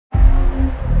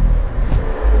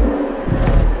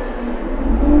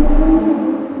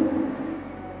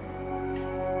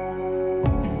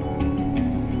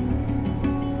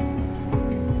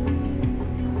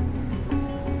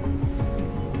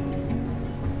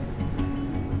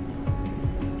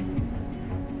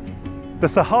The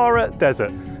Sahara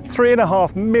Desert,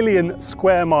 3.5 million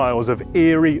square miles of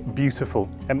eerie, beautiful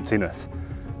emptiness.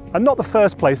 And not the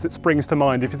first place that springs to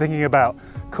mind if you're thinking about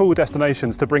cool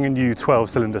destinations to bring a new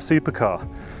 12-cylinder supercar.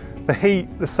 The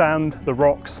heat, the sand, the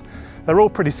rocks, they're all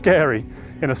pretty scary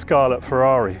in a scarlet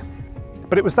Ferrari.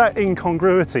 But it was that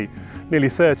incongruity nearly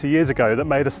 30 years ago that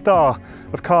made a star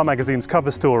of Car Magazine's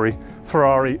cover story,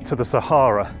 Ferrari to the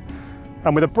Sahara.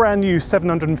 And with a brand new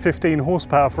 715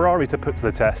 horsepower Ferrari to put to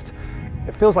the test,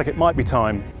 it feels like it might be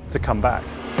time to come back.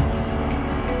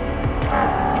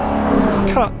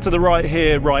 Cut to the right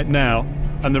here, right now,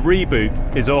 and the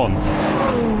reboot is on.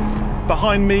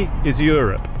 Behind me is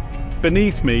Europe.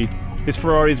 Beneath me is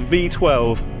Ferrari's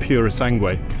V12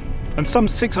 Purosangue. And some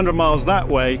 600 miles that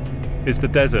way is the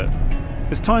desert.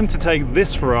 It's time to take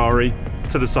this Ferrari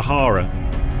to the Sahara.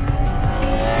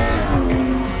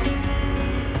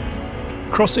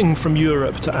 Crossing from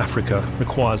Europe to Africa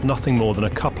requires nothing more than a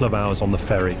couple of hours on the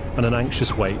ferry and an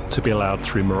anxious wait to be allowed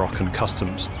through Moroccan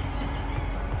customs.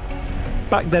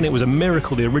 Back then it was a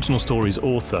miracle the original story's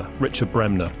author, Richard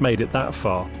Bremner, made it that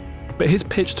far. But his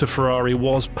pitch to Ferrari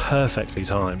was perfectly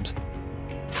timed.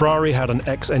 Ferrari had an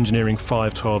ex-engineering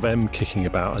 512M kicking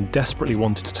about and desperately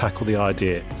wanted to tackle the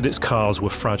idea that its cars were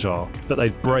fragile, that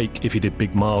they'd break if you did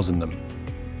big miles in them.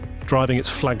 Driving its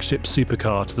flagship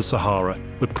supercar to the Sahara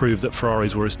would prove that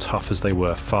Ferraris were as tough as they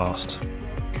were fast.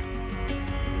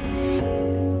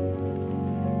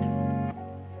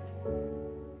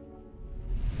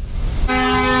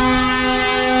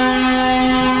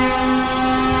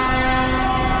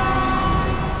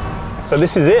 So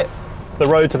this is it. The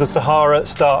road to the Sahara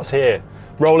starts here,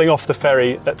 rolling off the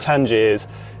ferry at Tangiers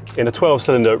in a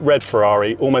 12-cylinder red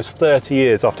Ferrari almost 30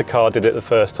 years after Car did it the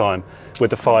first time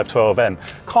with the 512M.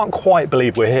 Can't quite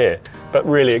believe we're here, but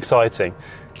really exciting.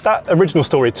 That original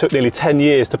story took nearly 10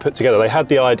 years to put together. They had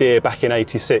the idea back in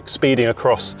 '86, speeding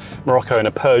across Morocco in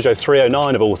a Peugeot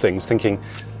 309 of all things, thinking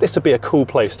this would be a cool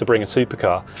place to bring a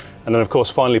supercar. And then of course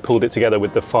finally pulled it together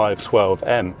with the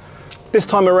 512M. This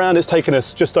time around it's taken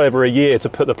us just over a year to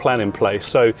put the plan in place.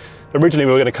 So originally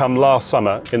we were going to come last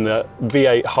summer in the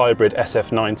V8 hybrid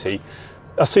SF90,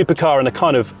 a supercar and a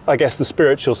kind of, I guess, the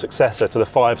spiritual successor to the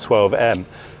 512M.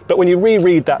 But when you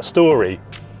reread that story,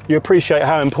 you appreciate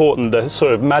how important the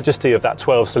sort of majesty of that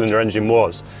 12-cylinder engine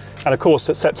was. And of course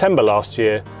at September last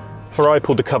year, Ferrari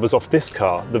pulled the covers off this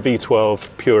car, the V12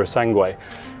 Purosangue.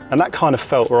 And that kind of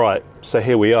felt right, so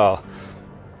here we are.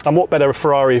 And what better a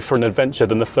Ferrari for an adventure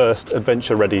than the first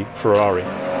adventure-ready Ferrari?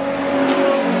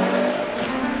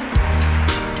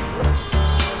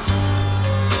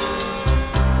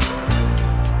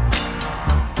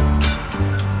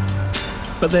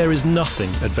 But there is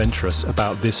nothing adventurous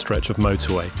about this stretch of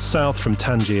motorway, south from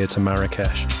Tangier to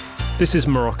Marrakech. This is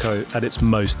Morocco at its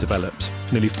most developed,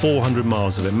 nearly 400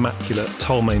 miles of immaculate,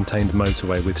 toll-maintained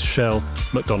motorway with Shell,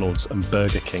 McDonald's and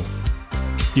Burger King.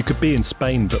 You could be in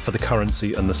Spain but for the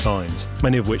currency and the signs,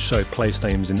 many of which show place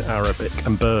names in Arabic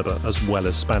and Berber as well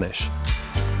as Spanish.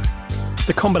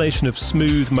 The combination of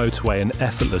smooth motorway and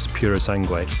effortless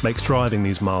Purosangue makes driving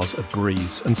these miles a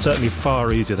breeze, and certainly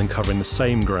far easier than covering the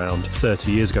same ground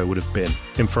 30 years ago would have been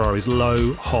in Ferrari's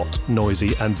low, hot,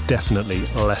 noisy and definitely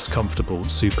less comfortable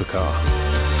supercar.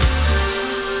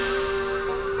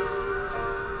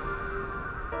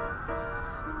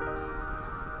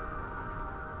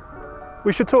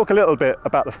 We should talk a little bit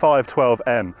about the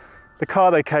 512M, the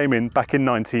car they came in back in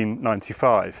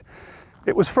 1995.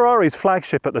 It was Ferrari's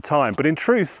flagship at the time, but in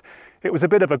truth, it was a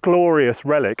bit of a glorious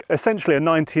relic, essentially a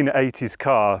 1980s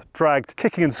car dragged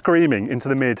kicking and screaming into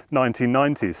the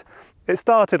mid-1990s. It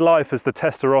started life as the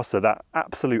Testarossa, that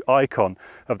absolute icon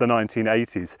of the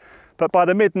 1980s. But by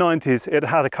the mid-90s, it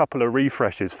had a couple of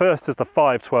refreshes, first as the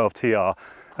 512 TR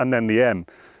and then the M.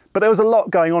 But there was a lot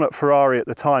going on at Ferrari at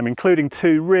the time, including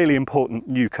two really important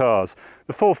new cars,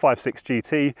 the 456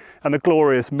 GT and the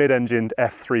glorious mid-engined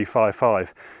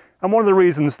F355. And one of the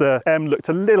reasons the M looked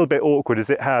a little bit awkward is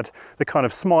it had the kind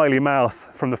of smiley mouth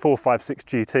from the 456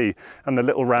 GT and the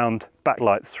little round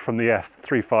backlights from the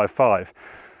F355.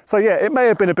 So yeah, it may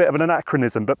have been a bit of an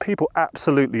anachronism, but people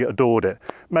absolutely adored it,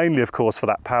 mainly of course for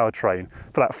that powertrain,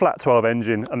 for that flat 12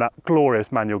 engine and that glorious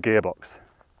manual gearbox.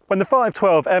 When the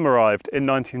 512M arrived in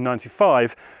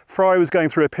 1995, Ferrari was going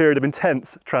through a period of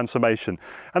intense transformation,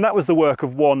 and that was the work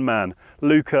of one man,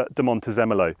 Luca de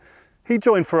Montezemolo. He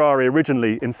joined Ferrari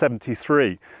originally in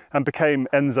 '73, and became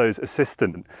Enzo's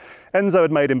assistant. Enzo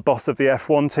had made him boss of the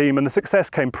F1 team, and the success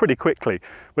came pretty quickly,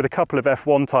 with a couple of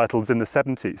F1 titles in the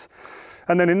 70s.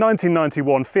 And then in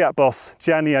 1991, Fiat boss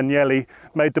Gianni Agnelli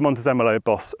made De Montezemolo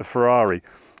boss of Ferrari.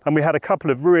 And we had a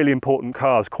couple of really important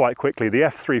cars quite quickly, the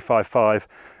F355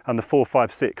 and the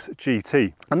 456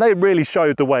 GT. And they really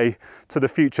showed the way to the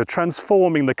future,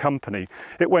 transforming the company.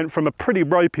 It went from a pretty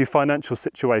ropey financial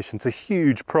situation to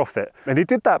huge profit. And he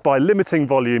did that by limiting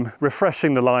volume,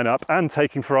 refreshing the lineup, and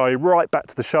taking Ferrari right back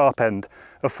to the sharp end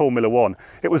of Formula One.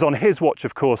 It was on his watch,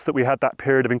 of course, that we had that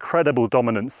period of incredible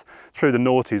dominance through the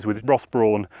noughties with Ross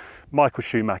Brawn, Michael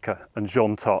Schumacher and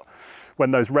Jean Todt, when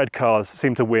those red cars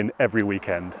seemed to win every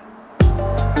weekend.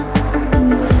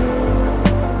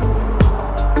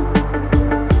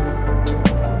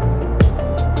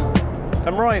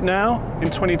 And right now,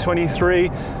 in 2023,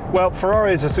 well,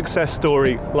 Ferrari is a success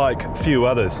story like few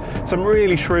others. Some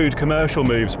really shrewd commercial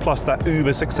moves, plus that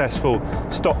uber successful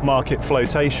stock market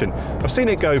flotation. I've seen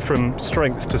it go from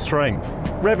strength to strength.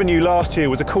 Revenue last year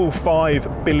was a cool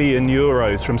 5 billion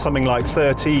euros from something like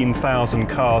 13,000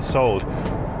 cars sold.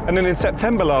 And then in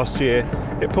September last year,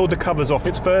 it pulled the covers off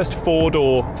its first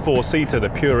four-door, four-seater, the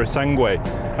Purosangue,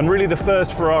 and really the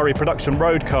first Ferrari production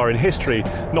road car in history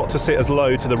not to sit as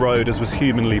low to the road as was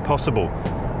humanly possible.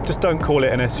 Just don't call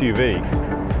it an SUV.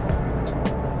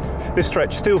 This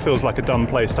stretch still feels like a dumb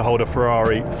place to hold a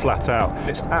Ferrari flat out.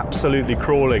 It's absolutely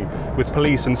crawling with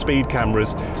police and speed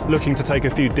cameras looking to take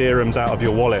a few dirhams out of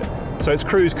your wallet. So it's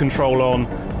cruise control on,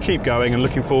 keep going, and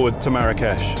looking forward to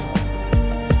Marrakech.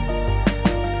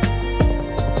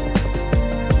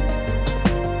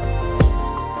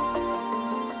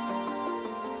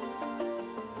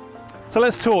 So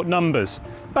let's talk numbers.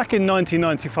 Back in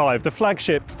 1995, the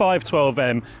flagship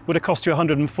 512M would have cost you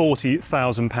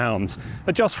 £140,000.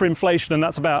 Adjust for inflation and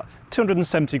that's about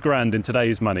 270 grand in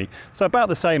today's money. So about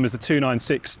the same as the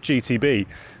 296 GTB.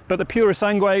 But the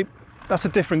Purosangue, that's a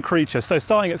different creature. So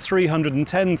starting at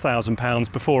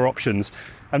 £310,000 before options,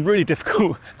 and really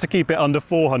difficult to keep it under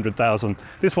 400,000.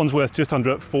 This one's worth just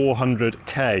under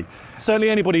 400k. Certainly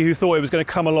anybody who thought it was going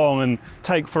to come along and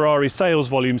take Ferrari sales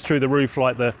volumes through the roof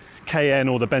like the KN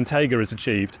or the Bentayga has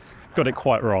achieved, got it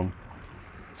quite wrong.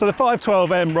 So the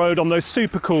 512M rode on those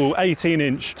super cool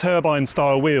 18-inch turbine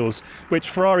style wheels, which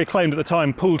Ferrari claimed at the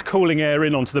time pulled cooling air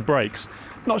in onto the brakes.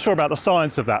 Not sure about the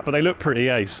science of that, but they look pretty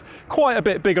ace. Quite a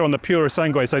bit bigger on the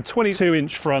Purosangue, so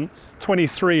 22-inch front,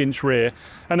 23-inch rear,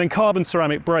 and then carbon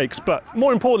ceramic brakes. But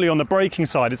more importantly, on the braking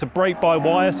side, it's a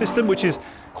brake-by-wire system, which is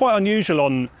quite unusual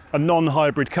on a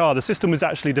non-hybrid car. The system was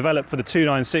actually developed for the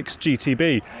 296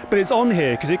 GTB, but it's on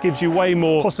here because it gives you way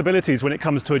more possibilities when it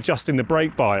comes to adjusting the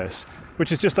brake bias,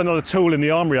 which is just another tool in the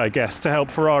armoury, I guess, to help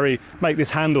Ferrari make this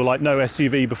handle like no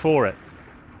SUV before it.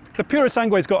 The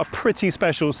Purosangue's got a pretty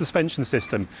special suspension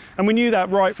system, and we knew that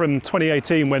right from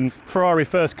 2018 when Ferrari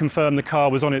first confirmed the car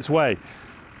was on its way.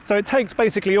 So it takes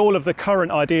basically all of the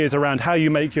current ideas around how you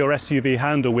make your SUV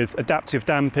handle with adaptive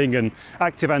damping and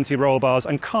active anti-roll bars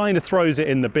and kind of throws it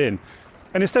in the bin.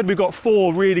 And instead we've got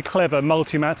 4 really clever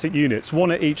Multimatic units,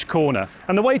 one at each corner.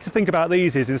 And the way to think about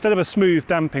these is instead of a smooth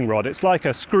damping rod, it's like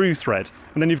a screw thread.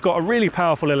 And then you've got a really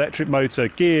powerful electric motor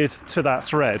geared to that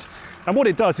thread. And what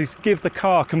it does is give the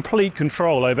car complete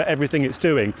control over everything it's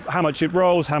doing. How much it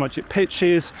rolls, how much it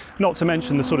pitches, not to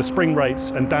mention the sort of spring rates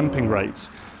and damping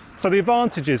rates. So the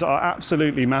advantages are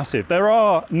absolutely massive. There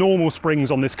are normal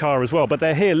springs on this car as well, but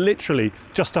they're here literally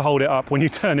just to hold it up when you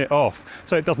turn it off,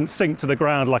 so it doesn't sink to the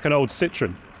ground like an old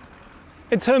Citroën.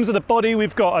 In terms of the body,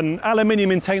 we've got an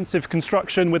aluminium intensive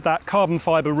construction with that carbon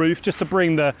fibre roof just to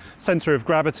bring the centre of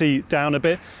gravity down a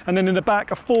bit. And then in the back,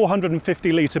 a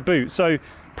 450 litre boot. So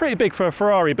pretty big for a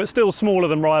Ferrari, but still smaller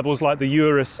than rivals like the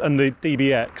Urus and the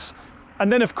DBX.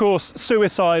 And then of course,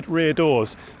 suicide rear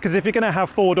doors, because if you're going to have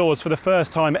 4 doors for the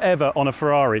first time ever on a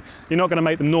Ferrari, you're not going to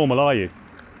make them normal, are you?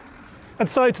 And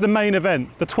so to the main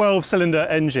event, the 12-cylinder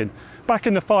engine. Back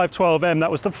in the 512M, that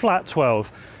was the flat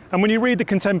 12. And when you read the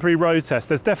contemporary road test,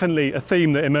 there's definitely a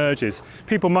theme that emerges.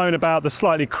 People moan about the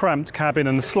slightly cramped cabin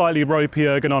and the slightly ropey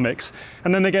ergonomics,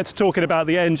 and then they get to talking about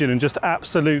the engine and just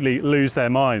absolutely lose their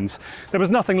minds. There was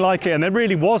nothing like it, and there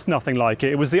really was nothing like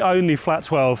it. It was the only flat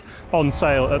 12 on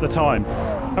sale at the time.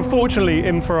 Unfortunately,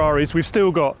 in Ferraris, we've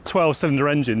still got 12-cylinder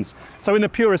engines. So in the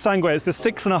Purosangue, it's the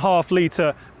 6.5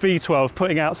 litre V12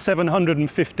 putting out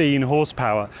 715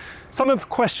 horsepower. Some have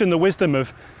questioned the wisdom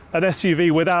of an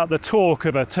SUV without the torque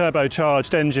of a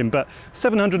turbocharged engine, but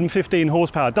 715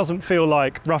 horsepower doesn't feel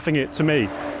like roughing it to me.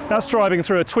 That's driving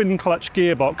through a twin clutch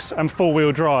gearbox and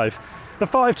 4-wheel drive. The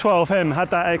 512M had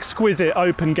that exquisite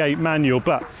open gate manual,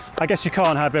 but I guess you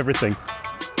can't have everything.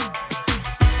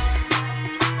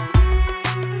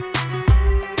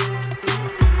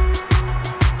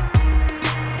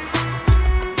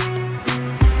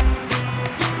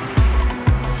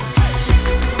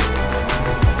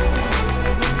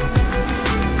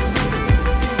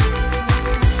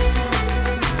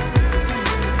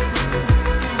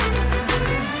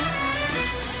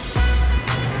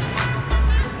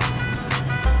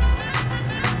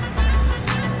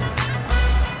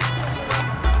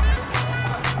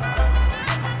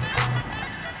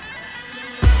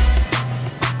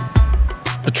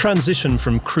 transition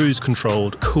from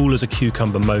cruise-controlled,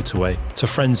 cool-as-a-cucumber motorway to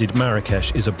frenzied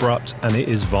Marrakech is abrupt and it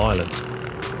is violent.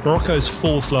 Morocco's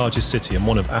fourth largest city and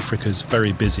one of Africa's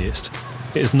very busiest,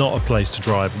 it is not a place to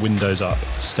drive windows up,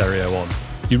 stereo on.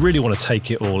 You really want to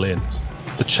take it all in.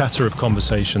 The chatter of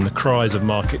conversation, the cries of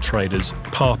market traders,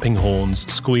 parping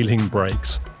horns, squealing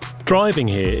brakes. Driving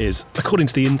here is, according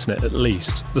to the internet at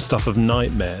least, the stuff of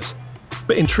nightmares.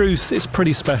 But in truth, it's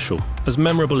pretty special, as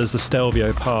memorable as the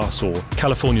Stelvio Pass or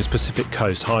California's Pacific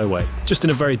Coast Highway, just in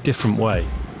a very different way.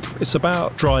 It's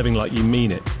about driving like you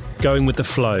mean it, going with the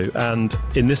flow and,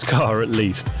 in this car at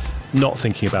least, not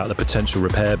thinking about the potential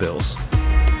repair bills.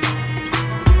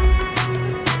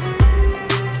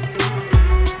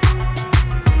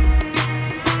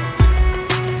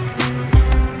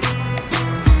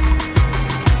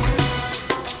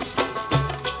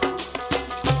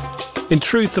 In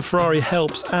truth, the Ferrari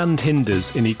helps and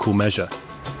hinders in equal measure.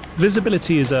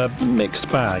 Visibility is a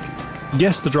mixed bag.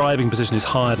 Yes, the driving position is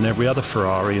higher than every other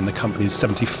Ferrari in the company's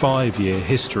 75-year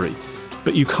history,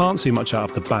 but you can't see much out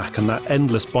of the back, and that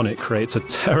endless bonnet creates a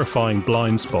terrifying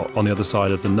blind spot on the other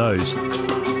side of the nose.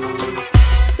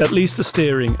 At least the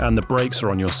steering and the brakes are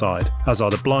on your side, as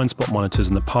are the blind spot monitors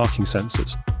and the parking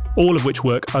sensors, all of which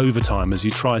work overtime as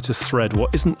you try to thread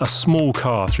what isn't a small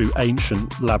car through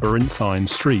ancient, labyrinthine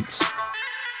streets.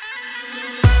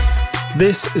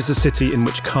 This is a city in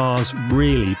which cars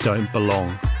really don't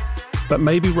belong. But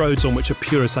maybe roads on which a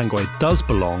Purosangue does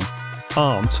belong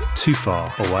aren't too far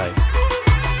away.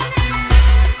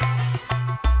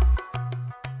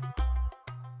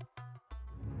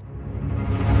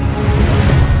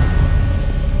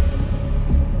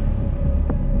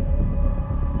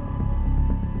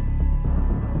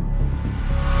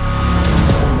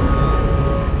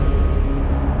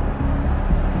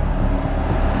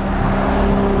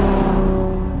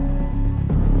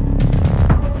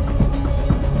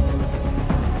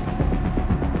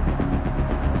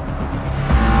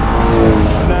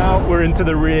 Into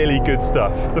the really good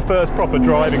stuff, the first proper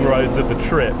driving roads of the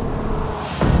trip.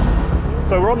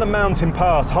 So we're on the mountain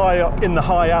pass high up in the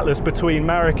high Atlas between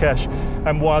Marrakech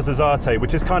and Ouarzazate,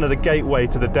 which is kind of the gateway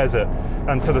to the desert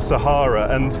and to the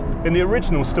Sahara. And in the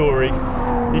original story,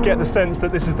 you get the sense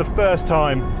that this is the first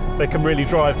time they can really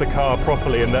drive the car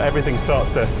properly and that everything starts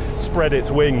to spread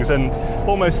its wings. And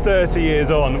almost 30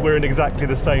 years on, we're in exactly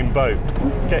the same boat,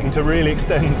 getting to really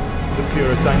extend the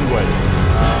Purosangue.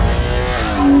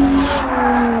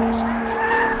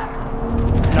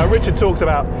 Now, Richard talks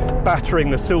about battering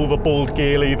the silver balled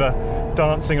gear lever,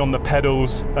 dancing on the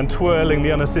pedals and twirling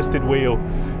the unassisted wheel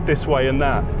this way and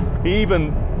that. He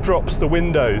even drops the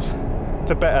windows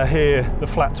to better hear the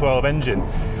flat 12 engine,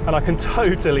 and I can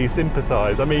totally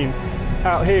sympathise. I mean,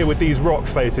 out here with these rock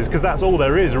faces, because that's all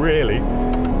there is really,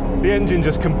 the engine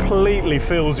just completely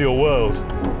fills your world.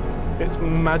 It's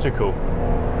magical.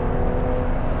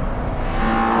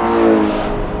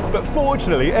 But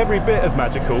fortunately, every bit as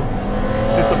magical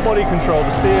is the body control, the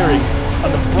steering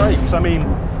and the brakes. I mean,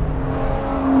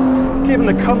 given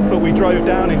the comfort we drove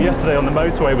down in yesterday on the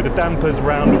motorway with the dampers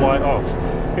round right off,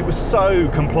 it was so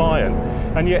compliant.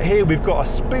 And yet here we've got a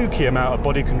spooky amount of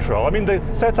body control. I mean, the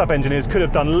setup engineers could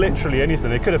have done literally anything.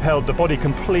 They could have held the body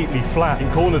completely flat in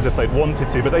corners if they'd wanted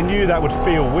to, but they knew that would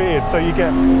feel weird. So you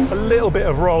get a little bit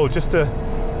of roll just to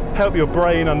help your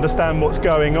brain understand what's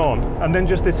going on, and then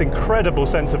just this incredible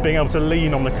sense of being able to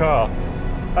lean on the car.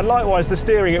 And likewise the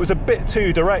steering, it was a bit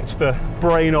too direct for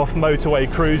brain off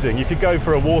motorway cruising. If you go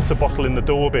for a water bottle in the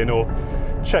door bin or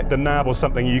check the nav or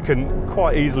something, you can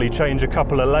quite easily change a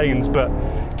couple of lanes, but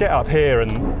get up here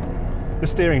and the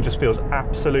steering just feels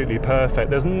absolutely perfect.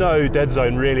 There's no dead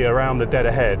zone really around the dead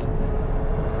ahead.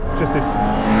 Just this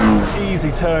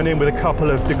easy turn in with a couple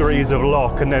of degrees of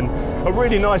lock, and then a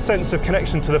really nice sense of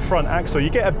connection to the front axle. You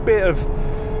get a bit of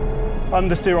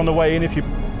understeer on the way in if you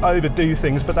overdo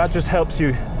things, but that just helps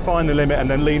you find the limit and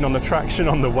then lean on the traction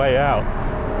on the way out.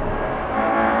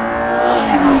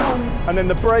 And then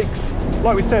the brakes,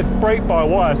 like we said, brake by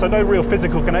wire, so no real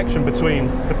physical connection between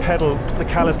the pedal, the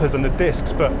calipers and the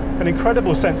discs, but an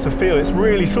incredible sense of feel. It's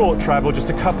really short travel, just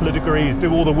a couple of degrees,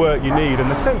 do all the work you need,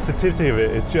 and the sensitivity of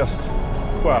it is just,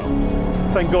 well,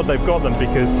 thank God they've got them,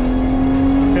 because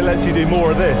it lets you do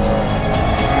more of this.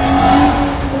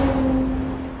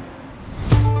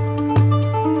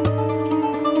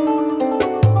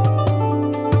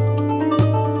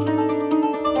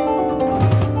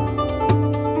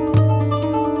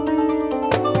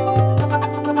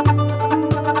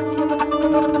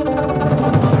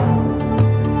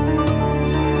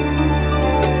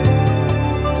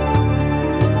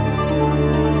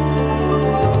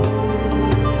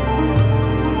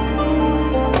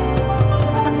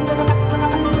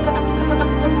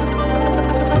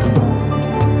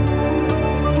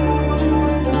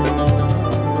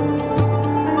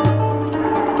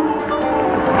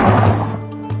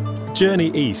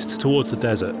 journey east towards the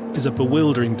desert is a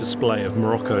bewildering display of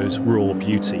Morocco's raw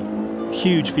beauty.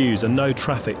 Huge views and no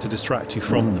traffic to distract you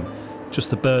from them,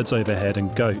 just the birds overhead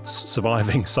and goats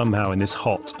surviving somehow in this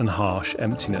hot and harsh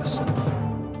emptiness.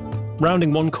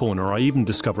 Rounding one corner, I even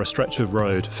discover a stretch of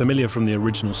road familiar from the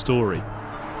original story.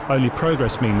 Only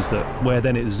progress means that where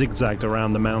then it zigzagged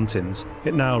around the mountains,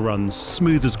 it now runs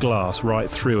smooth as glass right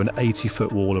through an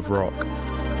 80-foot wall of rock.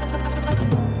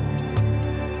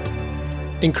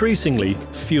 Increasingly,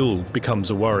 fuel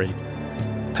becomes a worry.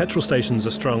 Petrol stations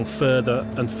are strung further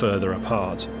and further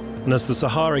apart, and as the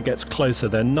Sahara gets closer,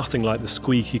 they're nothing like the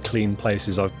squeaky clean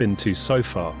places I've been to so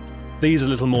far. These are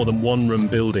little more than one-room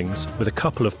buildings with a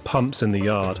couple of pumps in the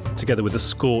yard, together with the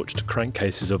scorched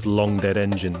crankcases of long-dead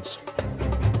engines.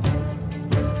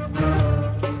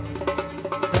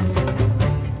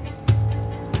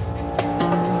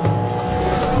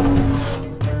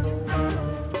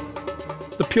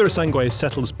 The Purosangue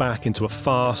settles back into a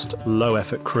fast,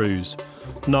 low-effort cruise.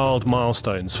 Gnarled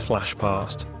milestones flash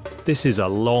past. This is a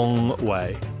long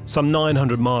way, some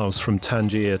 900 miles from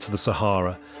Tangier to the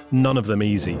Sahara, none of them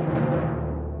easy.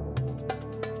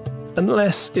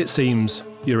 Unless, it seems,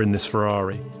 you're in this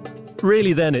Ferrari.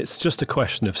 Really then it's just a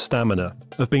question of stamina,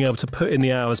 of being able to put in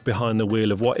the hours behind the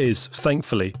wheel of what is,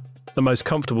 thankfully, the most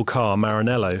comfortable car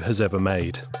Maranello has ever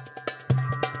made.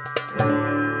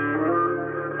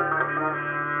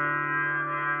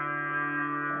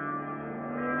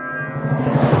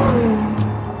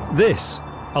 This,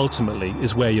 ultimately,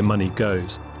 is where your money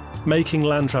goes. Making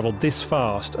land travel this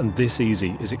fast and this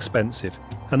easy is expensive,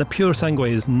 and the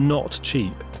Purosangue is not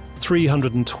cheap.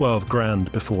 312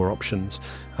 grand before options,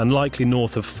 and likely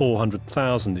north of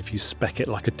 400,000 if you spec it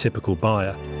like a typical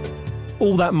buyer.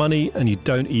 All that money and you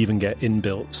don't even get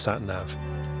inbuilt sat-nav.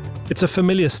 It's a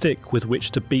familiar stick with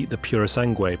which to beat the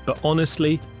Purosangue, but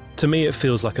honestly, to me it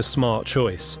feels like a smart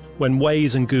choice. When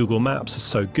Waze and Google Maps are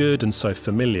so good and so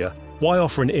familiar, why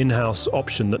offer an in-house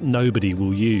option that nobody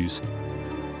will use?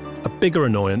 A bigger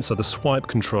annoyance are the swipe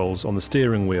controls on the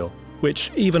steering wheel, which,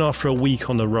 even after a week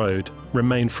on the road,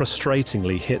 remain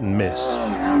frustratingly hit and miss.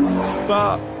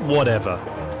 But whatever,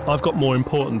 I've got more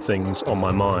important things on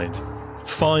my mind.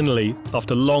 Finally,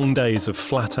 after long days of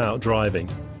flat-out driving,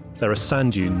 there are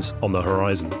sand dunes on the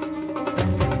horizon.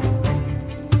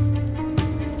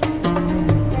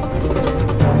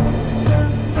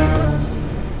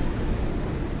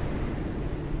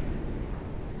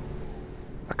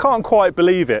 I can't quite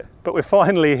believe it, but we're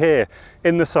finally here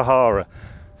in the Sahara.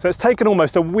 So it's taken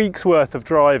almost a week's worth of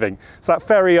driving. So that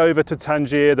ferry over to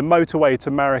Tangier, the motorway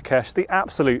to Marrakech, the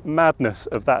absolute madness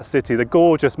of that city, the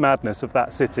gorgeous madness of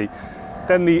that city.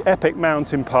 Then the epic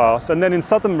mountain pass, and then in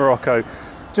southern Morocco,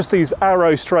 just these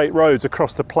arrow straight roads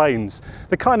across the plains.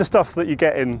 The kind of stuff that you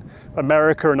get in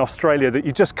America and Australia that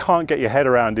you just can't get your head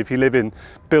around if you live in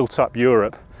built up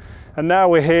Europe. And now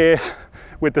we're here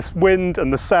with the wind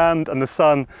and the sand and the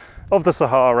sun of the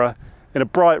Sahara in a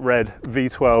bright red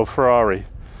V12 Ferrari.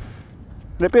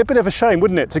 And it'd be a bit of a shame,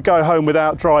 wouldn't it, to go home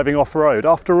without driving off-road.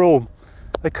 After all,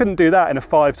 they couldn't do that in a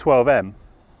 512M.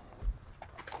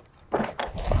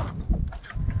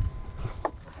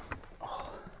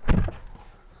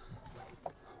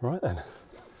 Right then,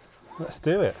 let's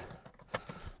do it.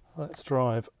 Let's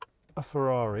drive a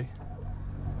Ferrari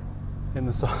in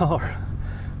the Sahara.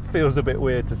 Feels a bit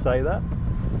weird to say that.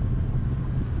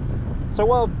 So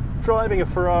while driving a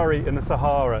Ferrari in the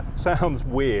Sahara sounds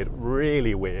weird,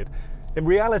 really weird, in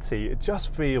reality it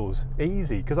just feels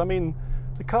easy, because I mean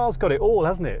the car's got it all,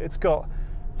 hasn't it? It's got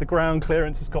the ground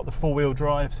clearance, it's got the four-wheel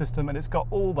drive system, and it's got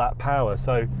all that power,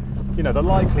 so you know the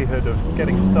likelihood of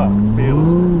getting stuck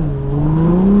feels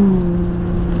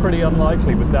pretty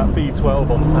unlikely with that V12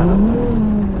 on tap.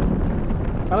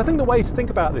 And I think the way to think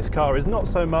about this car is not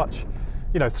so much,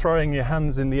 you know, throwing your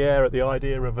hands in the air at the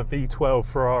idea of a V12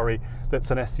 Ferrari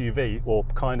that's an SUV, or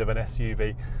kind of an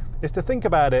SUV, is to think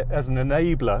about it as an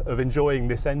enabler of enjoying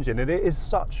this engine. And it is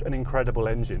such an incredible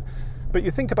engine. But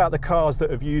you think about the cars that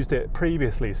have used it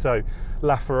previously, so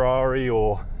LaFerrari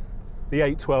or the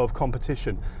 812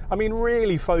 competition. I mean,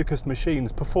 really focused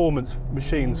machines, performance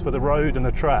machines for the road and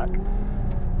the track.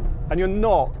 And you're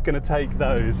not going to take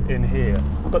those in here.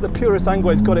 But the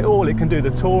Purosangue's got it all. It can do the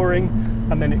touring,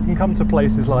 and then it can come to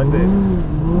places like this,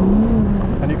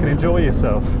 and you can enjoy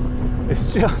yourself.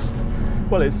 It's just,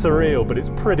 well, it's surreal, but it's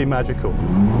pretty magical.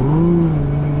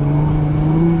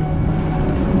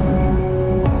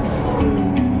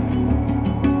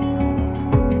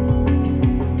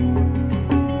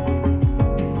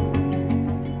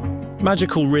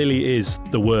 Magical really is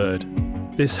the word.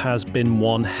 This has been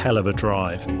one hell of a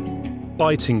drive.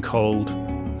 Biting cold,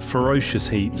 ferocious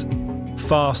heat,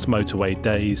 fast motorway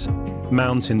days,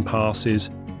 mountain passes,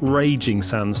 raging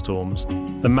sandstorms,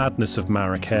 the madness of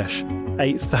Marrakech,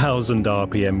 8,000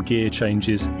 RPM gear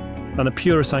changes, and the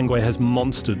Purosangue has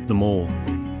monstered them all.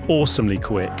 Awesomely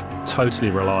quick,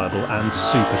 totally reliable, and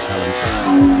super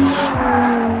talented.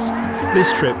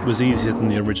 This trip was easier than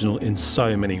the original in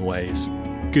so many ways.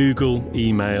 Google,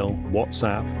 email,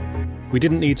 WhatsApp. We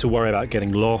didn't need to worry about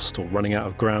getting lost or running out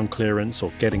of ground clearance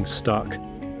or getting stuck.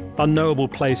 Unknowable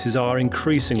places are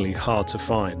increasingly hard to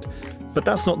find, but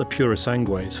that's not the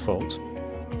Purosangue's fault.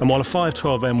 And while a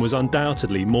 512M was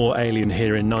undoubtedly more alien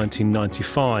here in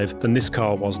 1995 than this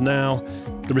car was now,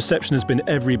 the reception has been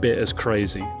every bit as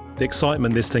crazy. The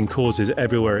excitement this thing causes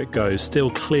everywhere it goes, still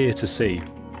clear to see.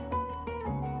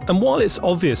 And while it's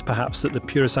obvious perhaps that the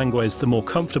Purosangue is the more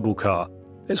comfortable car,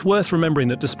 it's worth remembering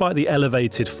that despite the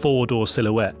elevated four-door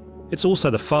silhouette, it's also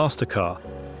the faster car.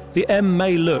 The M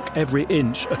may look every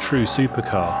inch a true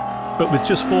supercar, but with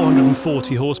just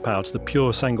 440 horsepower to the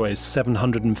Purosangue's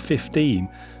 715,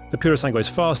 the Purosangue is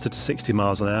faster to 60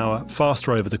 miles an hour,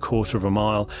 faster over the quarter of a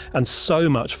mile, and so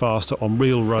much faster on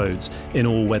real roads in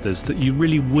all weathers that you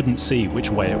really wouldn't see which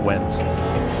way it went.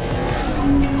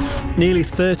 Nearly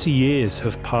 30 years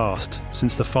have passed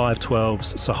since the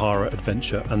 512's Sahara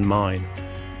adventure and mine.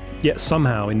 Yet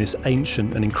somehow in this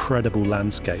ancient and incredible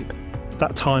landscape,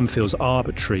 that time feels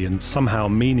arbitrary and somehow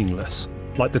meaningless,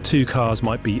 like the two cars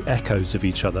might be echoes of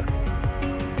each other.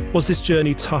 Was this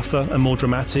journey tougher and more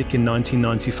dramatic in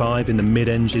 1995 in the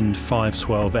mid-engined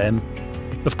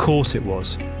 512M? Of course it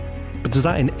was. But does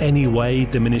that in any way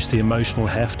diminish the emotional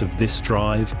heft of this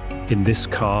drive, in this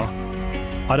car?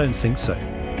 I don't think so.